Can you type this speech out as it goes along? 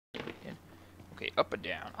Okay, up or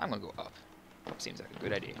down? I'm gonna go up. Up seems like a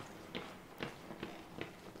good idea.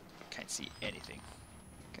 Can't see anything.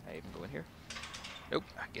 Can I even go in here? Nope.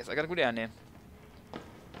 I guess I gotta go down then.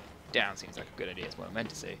 Down seems like a good idea is what I meant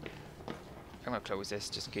to say. I'm gonna close this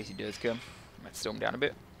just in case he does come. I might slow him down a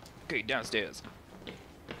bit. Okay, downstairs.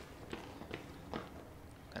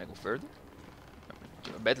 Can I go further?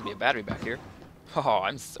 I bet there'll be a battery back here. Oh,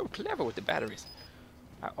 I'm so clever with the batteries.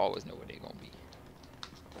 I always know where they're gonna be.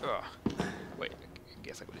 Ugh. Wait, I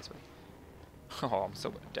guess I go this way. Oh, I'm so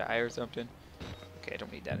gonna die or something. Okay, I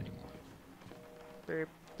don't need that anymore. Burp,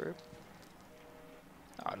 burp.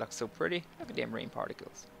 Oh, it looks so pretty. Look at them rain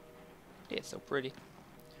particles. It's so pretty.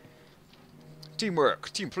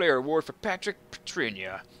 Teamwork. Team Player Award for Patrick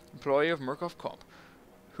Petrinia, employee of Murkoff Comp,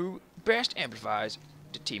 who best amplifies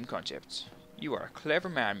the team concepts. You are a clever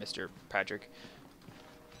man, Mr. Patrick.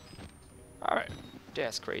 Alright.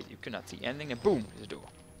 That's crazy. You cannot see anything, and boom, there's a door.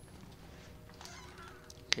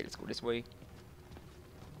 Okay, let's go this way.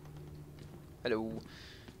 Hello.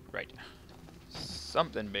 Right.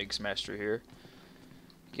 Something big smashed through here.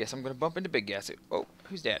 Guess I'm gonna bump into big gas. Oh,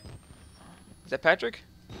 who's that? Is that Patrick?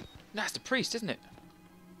 No, it's the priest, isn't it?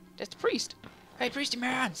 That's the priest. Hey, priesty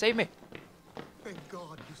man, save me. Thank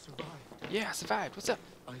God you survived. Yeah, I survived. What's up?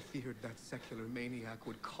 I feared that secular maniac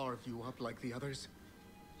would carve you up like the others.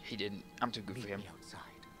 He didn't. I'm too good for him. Meet me outside.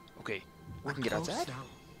 Okay, we We're can get close outside. now.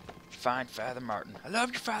 Find Father Martin. I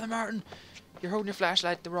love you, Father Martin. You're holding your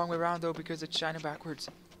flashlight the wrong way around, though, because it's shining backwards.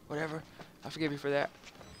 Whatever. I'll forgive you for that.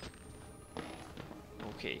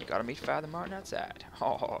 Okay, you gotta meet Father Martin outside.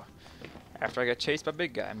 Oh, after I got chased by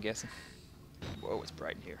big guy, I'm guessing. Whoa, it's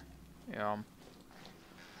bright in here.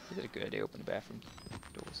 Is it a good idea to open the bathroom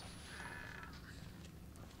doors?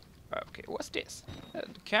 Okay, what's this? The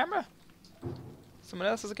camera? Someone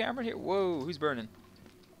else has a camera in here? Whoa, who's burning?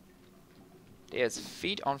 There's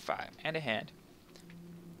feet on fire and a hand.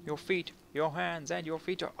 Your feet, your hands, and your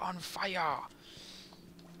feet are on fire.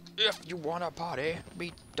 If you want a party,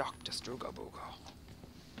 meet Dr. Strugabuga.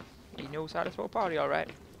 He knows how to throw a party, alright.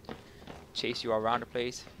 Chase you around the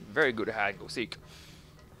place. Very good at hide and go seek.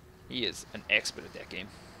 He is an expert at that game.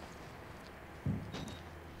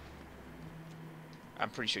 I'm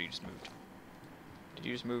pretty sure you just moved. Did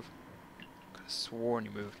you just move? I could have sworn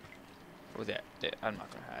you moved. What was that? I'm not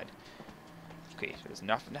gonna hide. Okay, so there's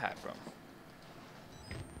nothing to hide from.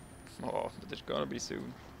 Oh, but there's gonna be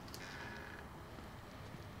soon.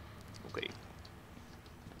 Okay.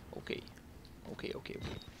 Okay. Okay, okay, okay.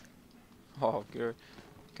 Oh, good.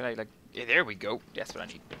 Can I, like... Yeah, there we go. That's what I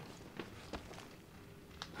need.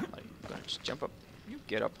 I'm gonna just jump up. You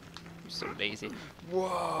get up. You're so lazy.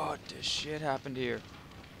 What the shit happened here?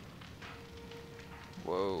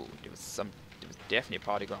 Whoa. There was definitely a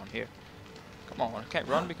party going on here. Come on, I can't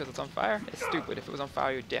run because it's on fire? It's stupid. If it was on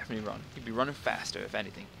fire, you'd definitely run. You'd be running faster, if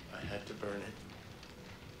anything. I had to burn it.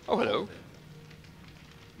 Oh, hello.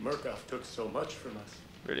 Murkoff took so much from us.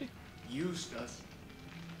 Really? Used us.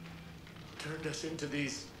 Turned us into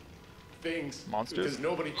these things. Monsters? Because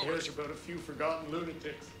nobody cares about a few forgotten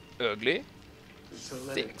lunatics. Ugly. So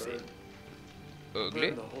let it Sexy. burn. Ugly.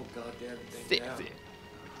 Burn the whole goddamn thing down. Sexy.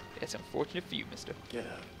 That's unfortunate for you, mister. Get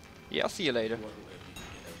out. Yeah, I'll see you later. One way you can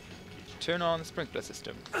get out of the kitchen. Turn on the sprinkler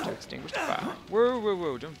system to extinguish the fire. Whoa, whoa,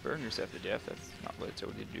 whoa, don't burn yourself to death. That's not what I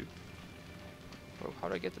told you to do. Well, how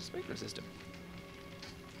do I get to the sprinkler system?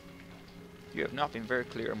 You have not been very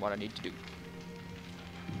clear on what I need to do.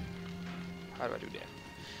 How do I do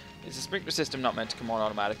that? Is the sprinkler system not meant to come on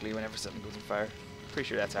automatically whenever something goes on fire? Pretty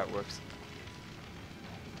sure that's how it works.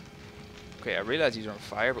 Okay, I realize these are on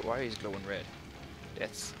fire, but why are these glowing red?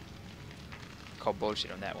 That's called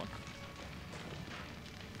bullshit on that one.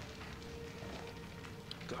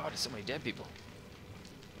 God, there's so many dead people.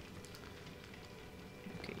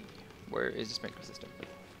 Okay, where is the sprinkler system?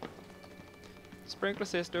 Sprinkler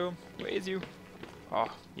system, where is you?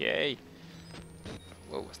 Oh, yay.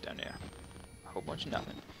 Whoa, what's down there? A whole bunch of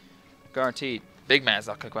nothing. Guaranteed, big man's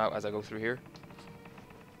not gonna come out as I go through here.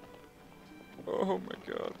 Oh my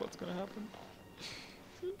god, what's gonna happen?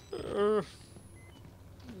 Oh,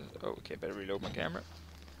 okay, better reload my camera.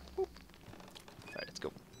 Alright, let's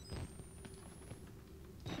go.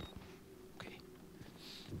 Okay.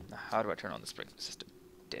 Now, how do I turn on the sprinkler system?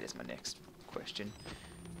 That is my next question.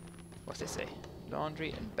 What's they say?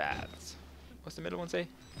 Laundry and baths. What's the middle one say?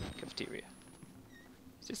 Cafeteria.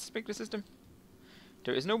 Is this the sprinkler system?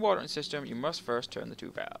 There is no water in the system. You must first turn the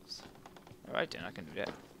two valves. Alright then, I can do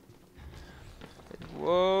that.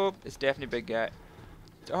 Whoa, it's definitely a big guy.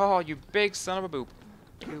 Oh, you big son of a boop.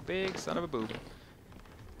 You big son of a boop.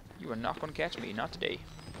 You are not going to catch me, not today.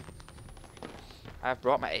 I've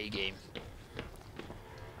brought my A game.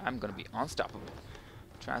 I'm gonna be unstoppable.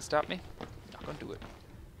 Try and stop me? Not gonna do it.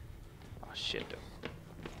 Oh shit though.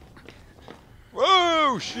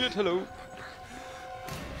 Whoa shit, hello.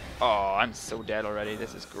 Oh, I'm so dead already.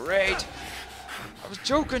 This is great. I was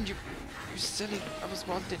joking, you silly. I was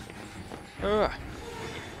wanting. Ugh.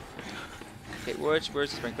 Okay, where's the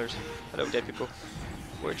sprinklers? Hello, dead people.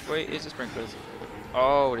 Which way is the sprinklers?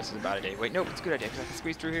 Oh, this is a bad idea. Wait, nope, it's a good idea because I can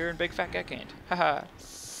squeeze through here and big fat guy can't. Haha.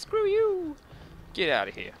 Screw you. Get out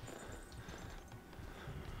of here.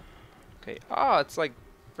 Okay. Oh, it's like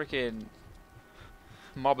freaking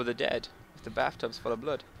Mob of the Dead with the bathtubs full of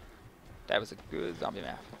blood. That was a good zombie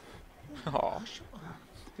map. Oh,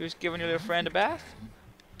 who's giving your little friend a bath?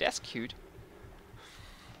 That's cute.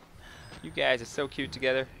 You guys are so cute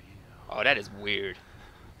together. Oh, that is weird.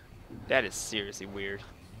 That is seriously weird.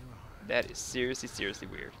 That is seriously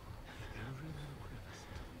weird.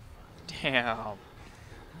 Damn.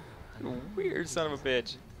 Weird son of a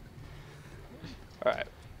bitch. Alright,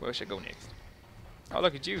 where should I go next? Oh,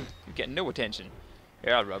 look at you. You're getting no attention.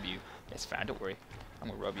 Here, I'll rub you. That's fine, don't worry. I'm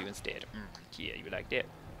gonna rub you instead. Yeah, you like that.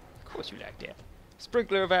 Of course you like that.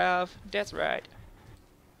 Sprinkler valve. That's right.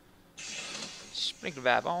 Sprinkler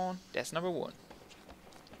valve on. That's number 1.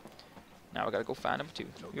 Now I gotta go find number 2.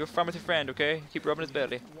 You're from with your friend, okay? Keep rubbing his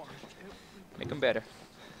belly. Make him better.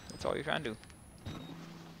 That's all you're trying to do.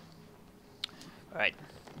 Alright.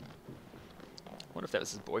 Wonder if that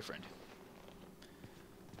was his boyfriend.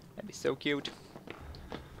 That'd be so cute.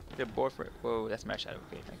 Their boyfriend. Whoa, that's my shadow.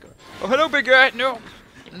 Okay, thank God. Oh, hello, big guy. No.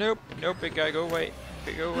 Nope. Nope, big guy. Go away.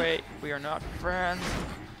 Go away. We are not friends.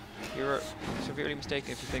 You're severely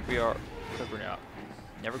mistaken if you think we are. Because we're not.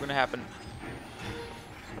 Never gonna happen.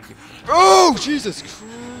 Oh, Jesus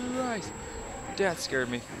Christ. That scared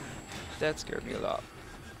me. That scared me a lot.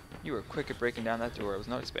 You were quick at breaking down that door. I was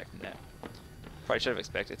not expecting that. Probably should have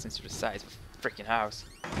expected since you're the size of a freaking house.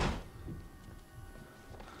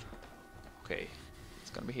 Okay. It's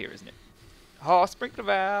gonna be here, isn't it? Oh, sprinkler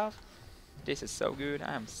valve. This is so good.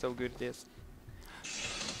 I am so good at this.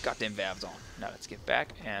 Got them valves on. Now let's get back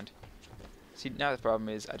and see. Now the problem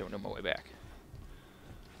is I don't know my way back.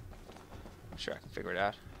 I'm sure I can figure it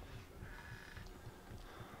out.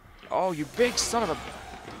 Oh, you big son of a...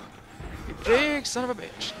 You big son of a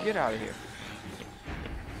bitch. Get out of here.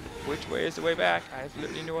 Which way is the way back? I have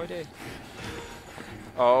literally no idea.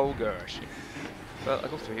 Oh, gosh. Well, I'll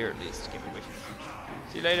go through here at least. Get me away from me.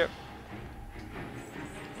 See you later.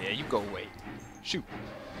 Yeah, you go away. Shoot.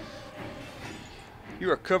 You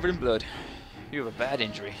are covered in blood. You have a bad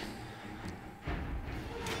injury.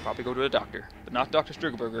 Probably go to a doctor. But not Dr.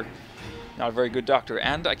 Strugelberger. Not a very good doctor.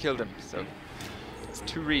 And I killed him, so... That's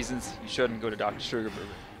 2 reasons you shouldn't go to Dr.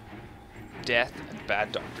 Strugelberger. Death and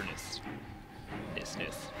bad doctorness.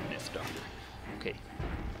 This doctor. Okay.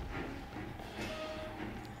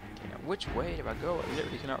 Now which way do I go? I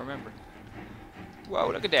literally cannot remember.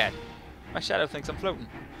 Whoa, look at that. My shadow thinks I'm floating.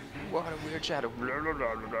 What a weird shadow. Blah, blah,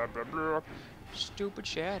 blah, blah, blah, blah. Stupid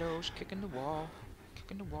shadows kicking the wall.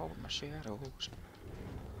 Kicking the wall with my shadows.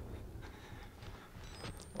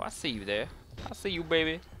 Oh, I see you there. I see you,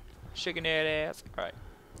 baby. Shaking that ass. Alright.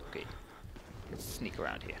 Okay. Let's sneak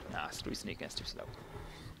around here. Nah, screw sneaking. That's too slow.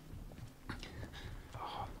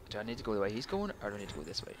 Oh, do I need to go the way he's going? Or do I need to go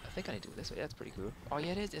this way? I think I need to go this way. That's pretty cool. Oh,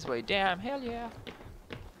 yeah, it is this way. Damn, hell yeah.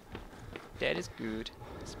 That is good.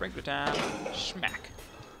 Sprinkler time. Schmack.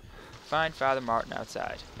 Find Father Martin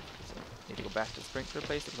outside. So, need to go back to the sprinkler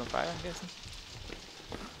place that was on fire, I'm guessing.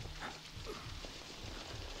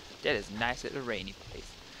 That is a nice little rainy place.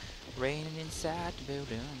 Raining inside the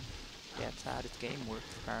building. That's how this game works,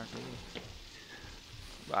 apparently.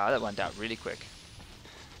 Wow, that went out really quick.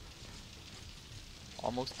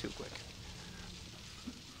 Almost too quick.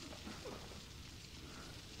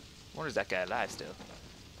 I wonder is that guy alive still?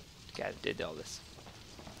 The guy that did all this.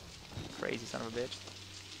 Crazy son of a bitch.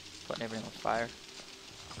 Putting everything on fire.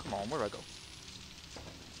 Oh, come on, where do I go?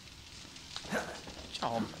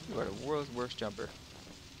 Jump. You are the world's worst jumper.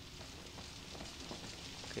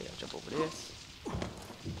 Okay, I'll jump over this.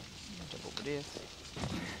 Jump over this.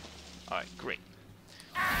 Alright, great.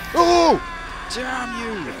 Oh! Damn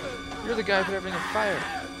you! You're the guy who put everything on fire.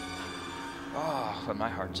 Oh, but my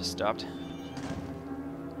heart just stopped.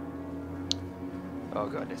 Oh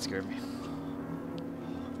god, that scared me.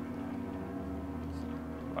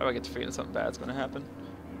 Why do I get the feeling something bad's gonna happen?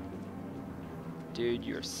 Dude,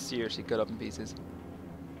 you're seriously cut up in pieces.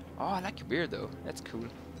 Oh, I like your beard though. That's cool.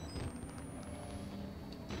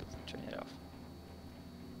 Turn that off.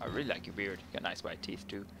 I really like your beard. You got nice white teeth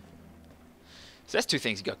too. So that's 2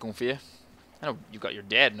 things you got going for you. I know you got your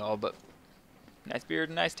dad and all, but nice beard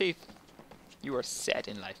and nice teeth. You are set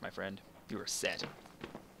in life, my friend. You are set.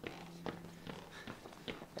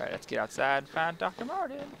 Alright, let's get outside and find Dr.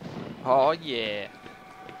 Martin. Oh, yeah.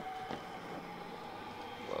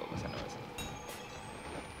 Whoa, what's that noise?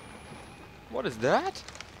 What is that?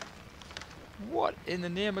 What in the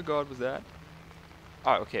name of God was that?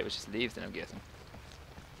 Oh, okay, it was just leaves then, I'm guessing.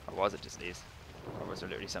 Or was it just leaves? Or was there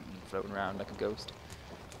literally something floating around like a ghost?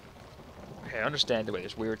 Okay, I understand the way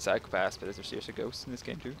there's weird psychopaths, but is there seriously ghosts in this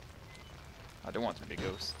game too? I don't want there to be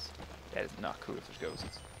ghosts. That is not cool if there's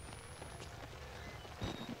ghosts.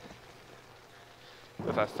 What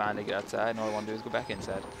if I finally get outside and all I want to do is go back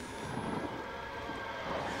inside?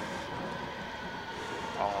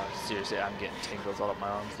 Oh, seriously, I'm getting tingles all up my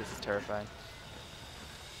arms. This is terrifying.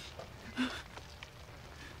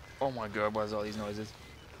 Oh my god, what is all these noises?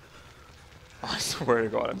 Oh, I swear to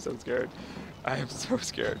God, I'm so scared. I am so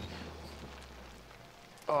scared.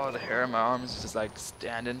 Oh, the hair on my arms is just like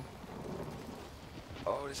standing.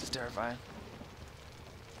 Oh, this is terrifying.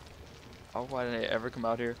 Oh, why did I ever come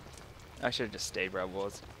out here? I should have just stayed where I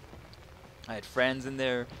was. I had friends in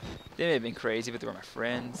there. They may have been crazy, but they were my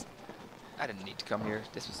friends. I didn't need to come here.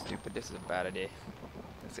 This was stupid. This was a bad idea.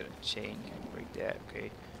 Let's get a chain. Break that.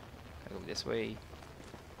 Okay. Gotta go this way.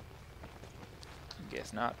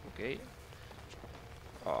 Guess not. Okay.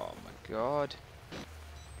 Oh my god.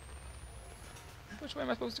 Which way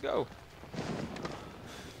am I supposed to go? Oh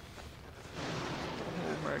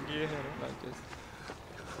my god, I don't like this.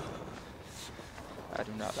 I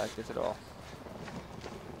do not like this at all.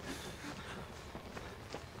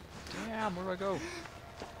 Damn, where do I go?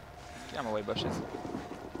 Get out of my way, bushes.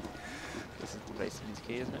 This is the place that needs a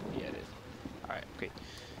key, isn't it? Yeah, it is. Alright, okay.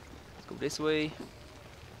 Let's go this way.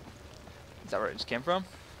 Is that where it just came from?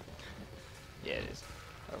 Yeah, it is.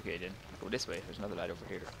 Okay, then. Go this way. There's another light over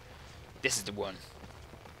here. This is the one.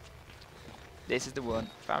 This is the one.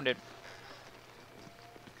 Found it.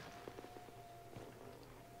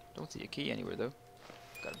 Don't see a key anywhere, though.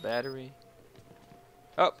 Got a battery.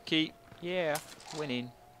 Oh, key. Yeah,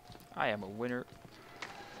 winning. I am a winner.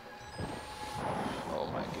 Oh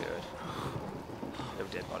my god. No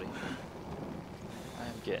dead body. I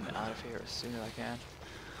am getting out of here as soon as I can.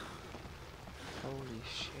 Holy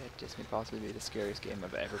shit, this may possibly be the scariest game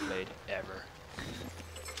I've ever played, ever.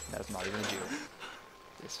 That's not even a joke.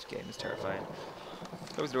 This game is terrifying.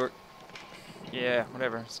 Close the door. Yeah,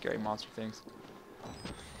 whatever. Scary monster things.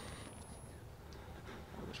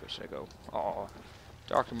 Which way should I go? Oh,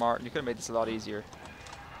 Dr. Martin, you could have made this a lot easier.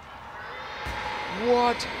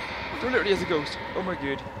 What? There literally is a ghost. Oh my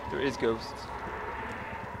god. There is ghosts.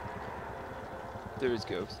 There is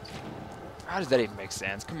ghosts. How does that even make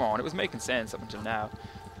sense? Come on, it was making sense up until now.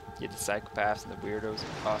 You had the psychopaths and the weirdos.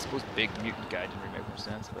 Oh, I suppose Big the Mutant guy didn't really make much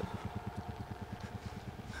sense, but...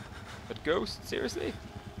 But ghosts? Seriously?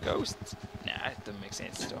 Ghosts? Nah, it doesn't make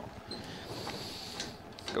sense at all.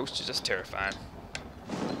 Ghosts are just terrifying.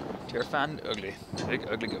 Terrifying and ugly. Big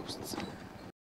ugly ghosts.